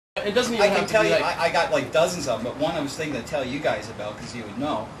It doesn't even I have can to tell be you, like... I got like dozens of them, but one I was thinking to tell you guys about because you would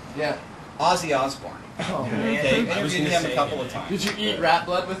know. Yeah. Ozzy Osbourne. Oh, man. Okay, interviewed him a couple of times. Did you eat rat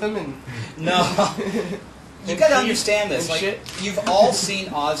blood with him? And No. You got to understand this. Like, you've all seen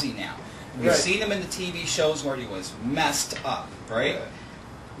Ozzy now. You've seen him in the TV shows where he was messed up, right?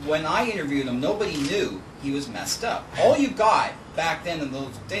 When I interviewed him, nobody knew he was messed up. All you got back then in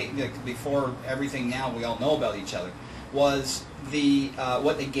those days, before everything now we all know about each other, was the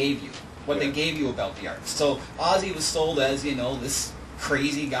what they gave you, they gave you about the artist. So Ozzy was sold as, you know, this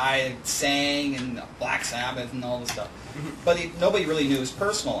crazy guy that sang and Black Sabbath and all this stuff, but nobody really knew his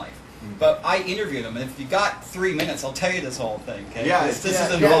personal life. But I interviewed him, and if you got 3 minutes, I'll tell you this whole thing. Okay? Yeah, this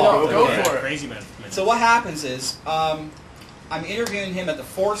is involved. Go for it. Crazy man. So what happens is, I'm interviewing him at the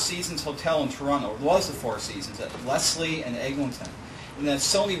Four Seasons Hotel in Toronto. It was the Four Seasons at Leslie and Eglinton, and then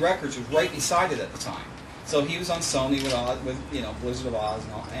Sony Records was right beside it at the time. So he was on Sony with you know, Blizzard of Oz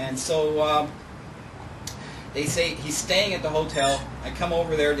and all. And so they say he's staying at the hotel. I come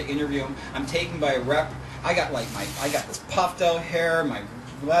over there to interview him. I'm taken by a rep. I got this puffed out hair, my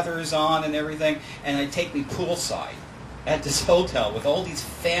leathers on and everything, and they take me poolside at this hotel with all these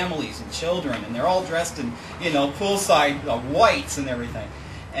families and children, and they're all dressed in, you know, poolside whites and everything.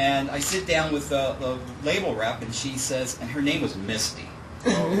 And I sit down with the label rep, and she says, and her name was Misty.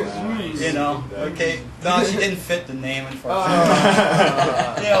 Oh, you know, okay. No, she didn't fit the name,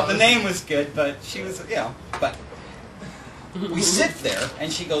 unfortunately. You know, the name was good, but she was, you know, but we sit there,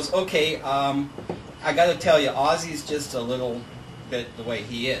 and she goes, okay, I got to tell you, Ozzy's just a little bit the way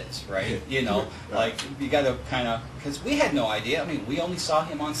he is, right? You know, like, you got to kind of, because we had no idea. I mean, we only saw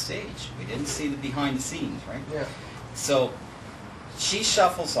him on stage. We didn't see the behind the scenes, right? Yeah. So she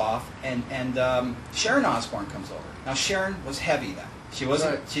shuffles off, and Sharon Osbourne comes over. Now, Sharon was heavy then. She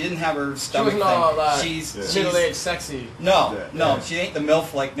wasn't. Right. She didn't have her stomach she wasn't all, thing. She's middle-aged sexy. No, she ain't the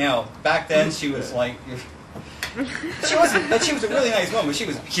MILF like now. Back then, she was like. She wasn't, but she was a really nice woman. She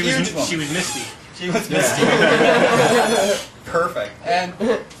was a huge woman. She was Misty. She was Misty. Perfect. And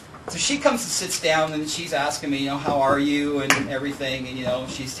so she comes and sits down, and she's asking me, you know, how are you and everything, and you know,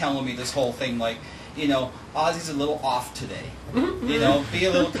 she's telling me this whole thing like, you know, Ozzy's a little off today. You know, be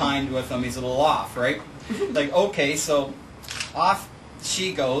a little kind with him. He's a little off, right? Like, okay, so off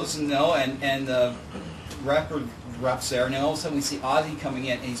she goes, you know, and the reps there, and then all of a sudden we see Ozzy coming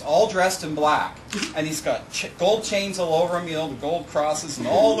in, and he's all dressed in black, and he's got gold chains all over him, you know, the gold crosses and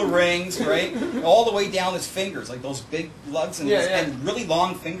all the rings, right, all the way down his fingers, like those big lugs, and really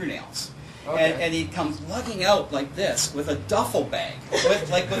long fingernails. Okay. And he comes lugging out like this with a duffel bag,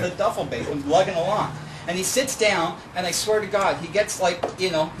 with a duffel bag, lugging along. And he sits down, and I swear to God, he gets like, you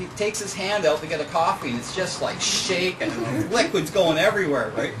know, he takes his hand out to get a coffee, and it's just like shaking, and liquid's going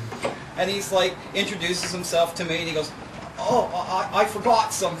everywhere, right? And he's like, introduces himself to me, and he goes, oh, I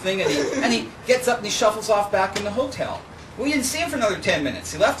forgot something, and he gets up and he shuffles off back in the hotel. We didn't see him for another 10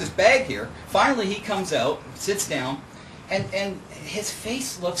 minutes. He left his bag here. Finally, he comes out, sits down, and his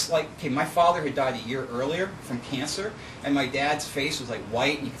face looks like, okay, my father had died a year earlier from cancer, and my dad's face was like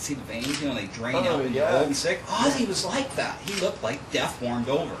white, and you could see the veins, you know, and they drain out when you're old and sick. Ozzy was like that. He looked like death warmed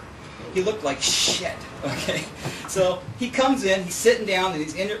over. He looked like shit, okay? So he comes in, he's sitting down,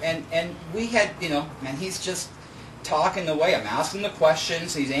 and and we had, you know, man, he's just talking away. I'm asking the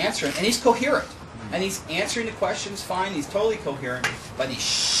questions, he's answering, and he's coherent. And he's answering the questions fine, he's totally coherent, but he's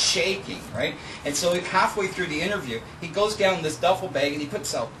shaking, right? And so halfway through the interview, he goes down this duffel bag and he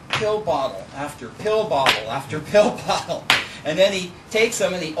puts out pill bottle after pill bottle after pill bottle. And then he takes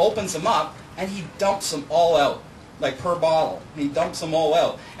them and he opens them up and he dumps them all out, like per bottle. He dumps them all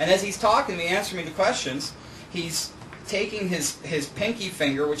out. And as he's talking to me, answering me the questions, he's taking his pinky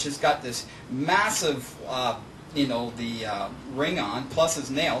finger, which has got this massive you know, the ring on, plus his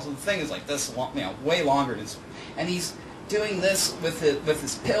nails. And the thing is like this, you know, way longer than this. And he's doing this with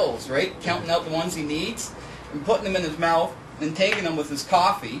his pills, right? Counting out the ones he needs, and putting them in his mouth, and taking them with his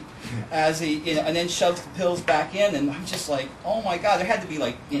coffee, as he, you know, and then shoves the pills back in. And I'm just like, oh my God, there had to be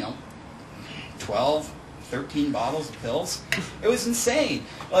like, you know, 12, 13 bottles of pills. It was insane.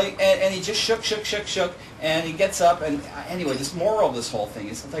 Like, and he just shook, and he gets up, and anyway, this moral of this whole thing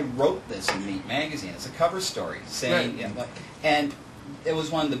is that I wrote this in M.E.A.T. magazine. It's a cover story saying, you know, and it was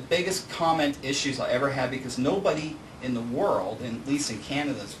one of the biggest comment issues I ever had because nobody in the world, and at least in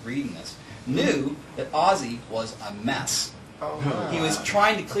Canada that's reading this, knew that Ozzy was a mess. Oh, he was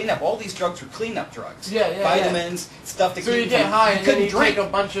trying to clean up. All these drugs were cleanup drugs. Vitamins, stuff to so keep you get high and couldn't then drink. Take a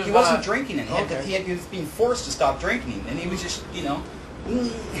bunch of, he wasn't drinking it. Okay. He was being forced to stop drinking, and he was just, you know.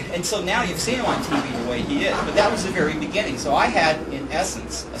 And so now you've seen him on TV the way he is. But that was the very beginning. So I had, in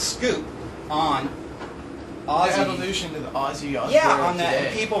essence, a scoop on Ozzy. The evolution to the Ozzy Osbourne. Yeah, on that, today.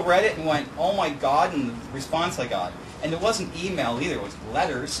 and people read it and went, "Oh my God!" And the response I got, and it wasn't email either; it was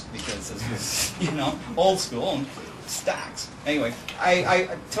letters because this was, you know, old school and stacks. Anyway, I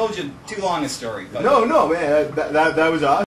told you too long a story, but No, man, that was awesome.